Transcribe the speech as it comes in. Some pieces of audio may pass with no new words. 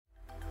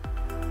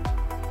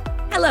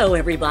Hello,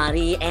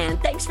 everybody,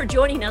 and thanks for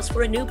joining us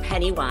for a new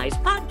Pennywise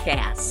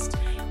podcast.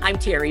 I'm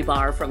Terry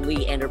Barr from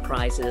Lee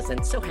Enterprises,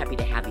 and so happy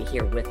to have you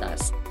here with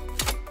us.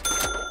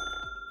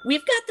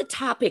 We've got the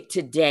topic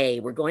today.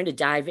 We're going to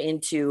dive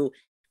into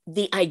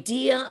the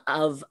idea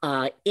of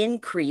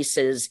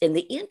increases in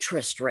the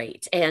interest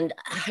rate. And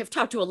I've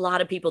talked to a lot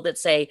of people that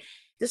say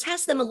this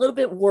has them a little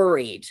bit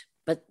worried.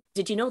 But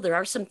did you know there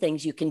are some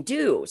things you can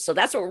do? So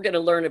that's what we're going to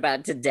learn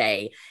about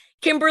today.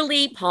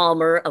 Kimberly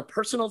Palmer, a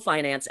personal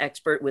finance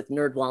expert with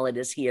NerdWallet,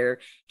 is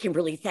here.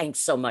 Kimberly, thanks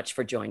so much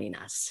for joining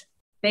us.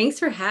 Thanks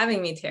for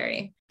having me,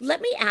 Terry. Let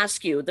me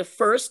ask you the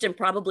first and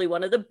probably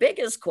one of the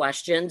biggest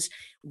questions.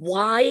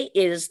 Why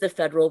is the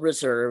Federal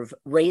Reserve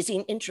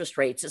raising interest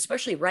rates,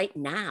 especially right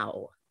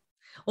now?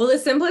 Well, the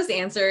simplest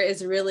answer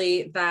is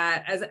really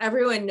that, as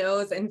everyone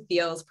knows and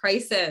feels,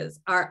 prices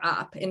are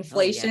up.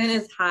 Inflation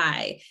is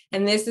high.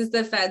 And this is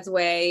the Fed's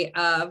way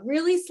of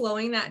really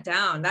slowing that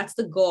down. That's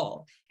the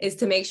goal, is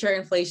to make sure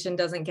inflation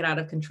doesn't get out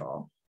of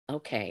control.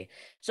 Okay.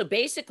 So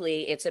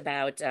basically, it's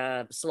about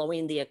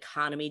slowing the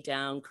economy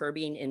down,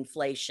 curbing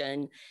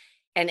inflation.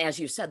 And as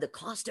you said, the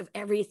cost of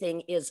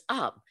everything is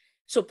up.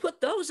 So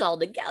put those all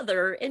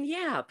together, and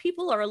yeah,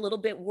 people are a little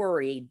bit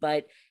worried,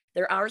 but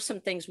there are some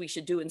things we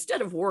should do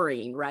instead of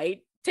worrying,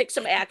 right? Take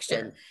some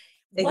action.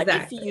 Exactly. What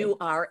if you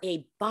are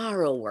a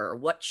borrower?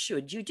 What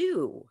should you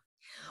do?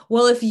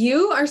 Well, if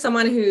you are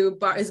someone who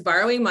is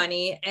borrowing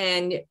money,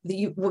 and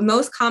the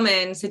most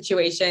common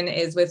situation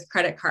is with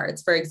credit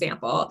cards, for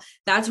example,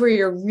 that's where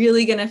you're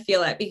really going to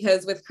feel it,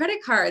 because with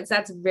credit cards,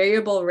 that's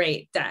variable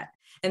rate debt.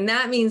 And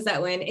that means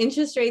that when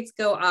interest rates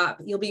go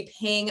up, you'll be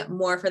paying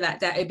more for that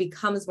debt. It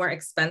becomes more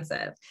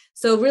expensive.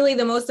 So really,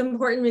 the most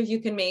important move you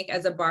can make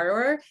as a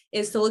borrower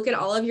is to look at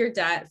all of your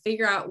debt,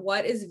 figure out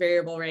what is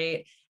variable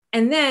rate,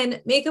 and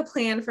then make a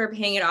plan for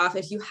paying it off.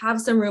 If you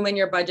have some room in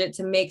your budget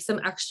to make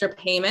some extra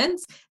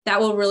payments, that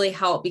will really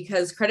help,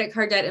 because credit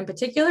card debt in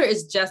particular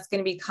is just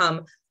going to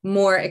become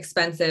more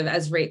expensive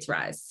as rates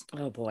rise.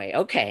 Oh boy.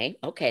 Okay.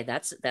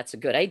 That's a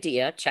good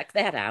idea. Check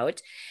that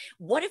out.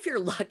 What if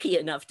you're lucky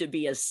enough to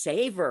be a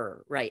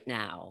saver right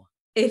now?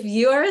 If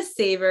you are a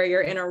saver,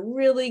 you're in a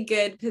really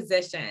good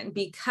position,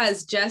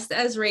 because just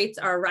as rates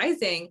are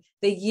rising,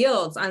 the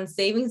yields on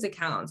savings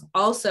accounts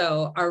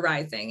also are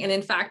rising. And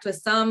in fact, with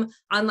some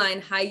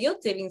online high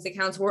yield savings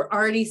accounts, we're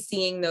already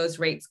seeing those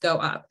rates go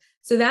up.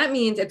 So that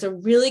means it's a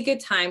really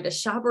good time to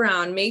shop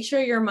around, make sure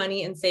your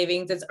money in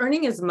savings is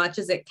earning as much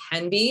as it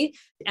can be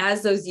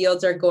as those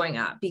yields are going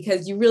up,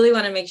 because you really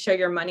want to make sure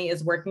your money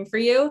is working for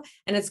you,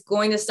 and it's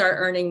going to start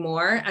earning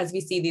more as we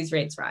see these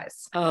rates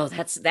rise. Oh,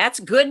 that's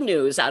good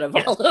news out of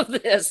all of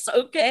this.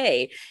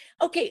 Okay.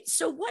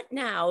 So what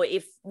now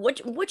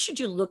what should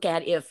you look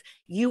at if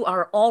you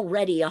are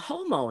already a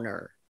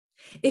homeowner?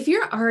 If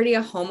you're already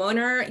a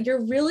homeowner,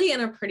 you're really in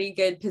a pretty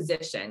good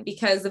position,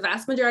 because the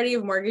vast majority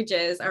of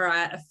mortgages are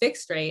at a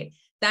fixed rate.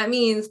 That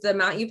means the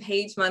amount you pay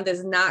each month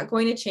is not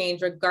going to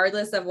change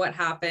regardless of what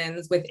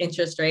happens with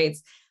interest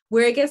rates.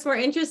 Where it gets more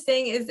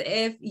interesting is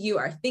if you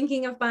are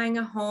thinking of buying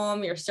a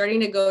home, you're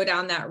starting to go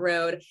down that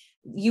road,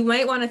 you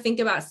might want to think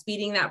about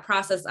speeding that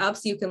process up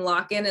so you can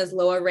lock in as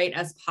low a rate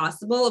as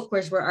possible. Of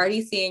course, we're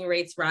already seeing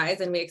rates rise,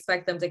 and we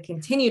expect them to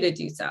continue to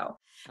do so.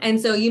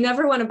 And so you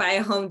never want to buy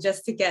a home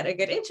just to get a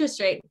good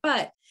interest rate.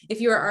 But if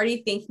you are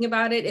already thinking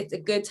about it, it's a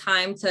good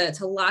time to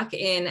lock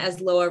in as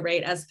low a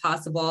rate as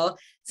possible,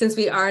 since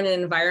we are in an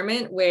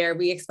environment where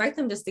we expect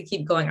them just to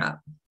keep going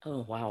up.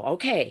 Oh, wow.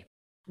 Okay.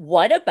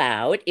 What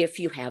about if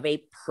you have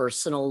a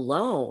personal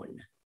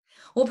loan?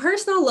 Well,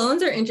 personal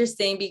loans are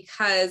interesting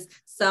because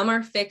some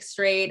are fixed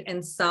rate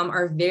and some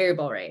are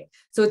variable rate.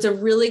 So it's a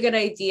really good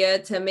idea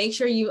to make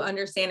sure you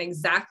understand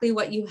exactly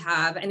what you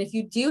have. And if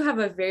you do have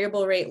a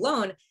variable rate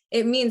loan,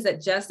 it means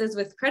that just as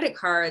with credit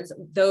cards,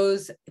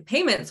 those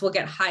payments will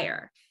get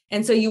higher.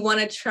 And so you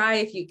want to try,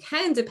 if you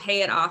can, to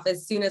pay it off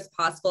as soon as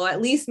possible.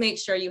 At least make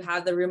sure you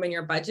have the room in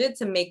your budget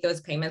to make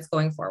those payments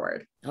going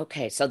forward.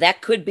 Okay, so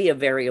that could be a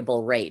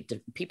variable rate.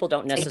 People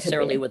don't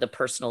necessarily with a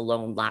personal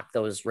loan lock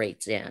those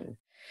rates in.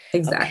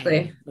 Exactly.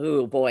 Okay.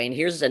 Oh boy, and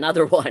here's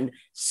another one.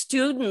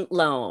 Student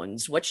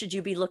loans. What should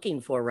you be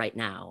looking for right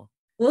now?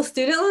 Well,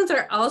 student loans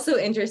are also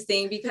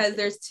interesting because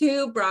there's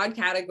two broad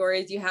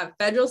categories. You have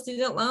federal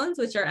student loans,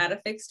 which are at a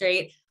fixed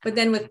rate, but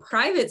then with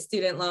private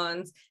student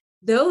loans,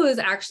 those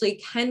actually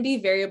can be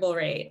variable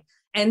rate.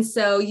 And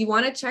so you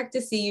want to check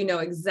to see,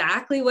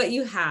 exactly what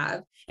you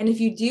have. And if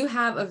you do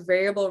have a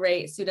variable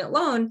rate student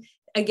loan,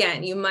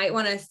 again, you might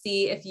want to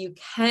see if you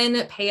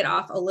can pay it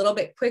off a little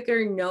bit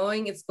quicker,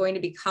 knowing it's going to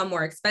become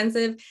more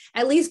expensive.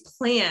 At least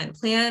plan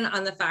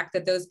on the fact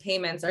that those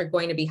payments are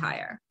going to be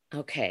higher.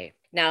 Okay.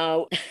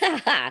 Now,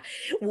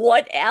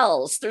 what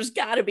else? There's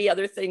got to be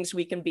other things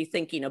we can be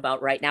thinking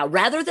about right now,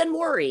 rather than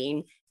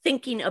worrying,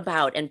 thinking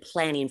about and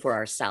planning for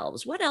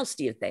ourselves. What else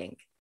do you think?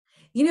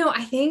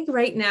 I think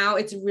right now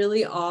it's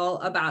really all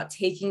about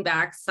taking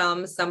back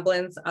some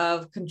semblance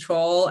of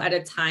control at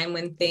a time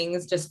when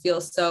things just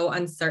feel so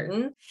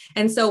uncertain.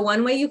 And so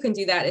one way you can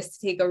do that is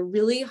to take a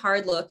really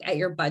hard look at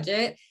your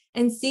budget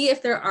and see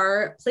if there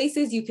are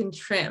places you can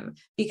trim,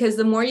 because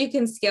the more you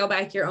can scale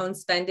back your own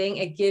spending,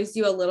 it gives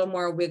you a little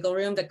more wiggle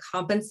room to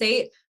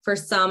compensate for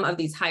some of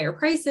these higher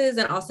prices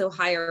and also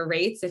higher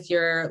rates if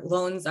your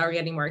loans are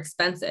getting more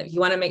expensive. You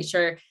want to make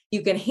sure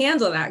you can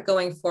handle that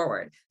going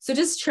forward. So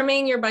just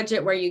trimming your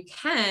budget where you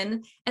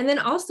can. And then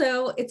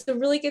also it's a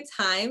really good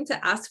time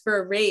to ask for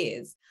a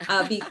raise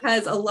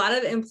because a lot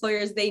of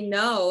employers, they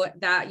know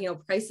that,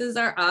 prices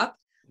are up.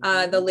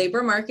 The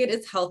labor market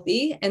is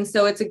healthy. And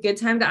so it's a good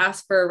time to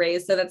ask for a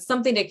raise. So that's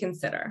something to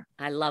consider.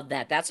 I love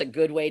that. That's a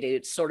good way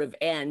to sort of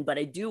end. But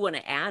I do want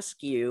to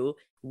ask you,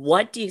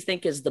 what do you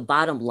think is the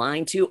bottom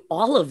line to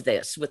all of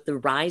this with the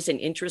rise in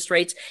interest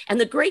rates and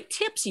the great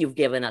tips you've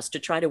given us to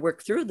try to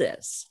work through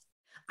this?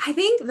 I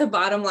think the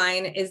bottom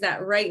line is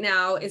that right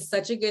now is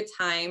such a good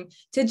time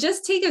to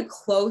just take a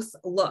close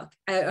look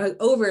at an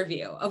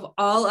overview of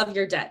all of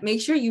your debt. Make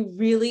sure you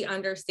really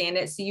understand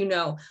it so you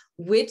know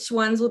which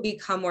ones will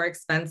become more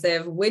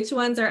expensive, which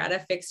ones are at a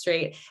fixed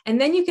rate,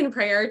 and then you can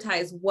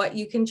prioritize what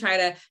you can try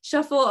to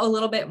shuffle a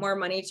little bit more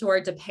money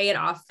toward to pay it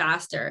off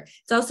faster.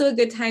 It's also a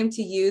good time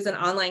to use an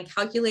online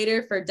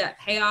calculator for debt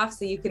payoff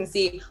so you can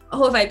see,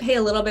 oh, if I pay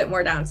a little bit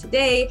more down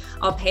today,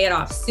 I'll pay it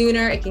off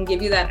sooner. It can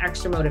give you that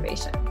extra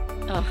motivation.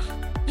 Oh,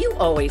 you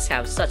always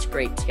have such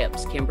great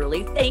tips,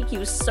 Kimberly. Thank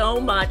you so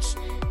much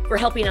for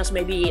helping us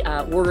maybe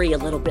worry a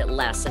little bit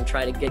less and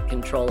try to get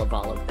control of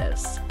all of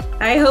this.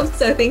 I hope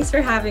so. Thanks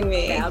for having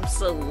me.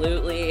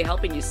 Absolutely.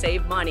 Helping you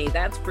save money,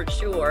 that's for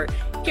sure.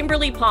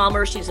 Kimberly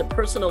Palmer, she's a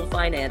personal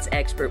finance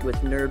expert with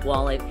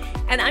NerdWallet.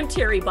 And I'm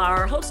Terry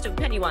Barr, host of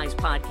Pennywise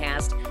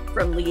Podcast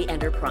from Lee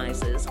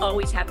Enterprises.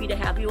 Always happy to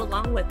have you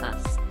along with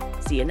us.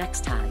 See you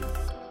next time.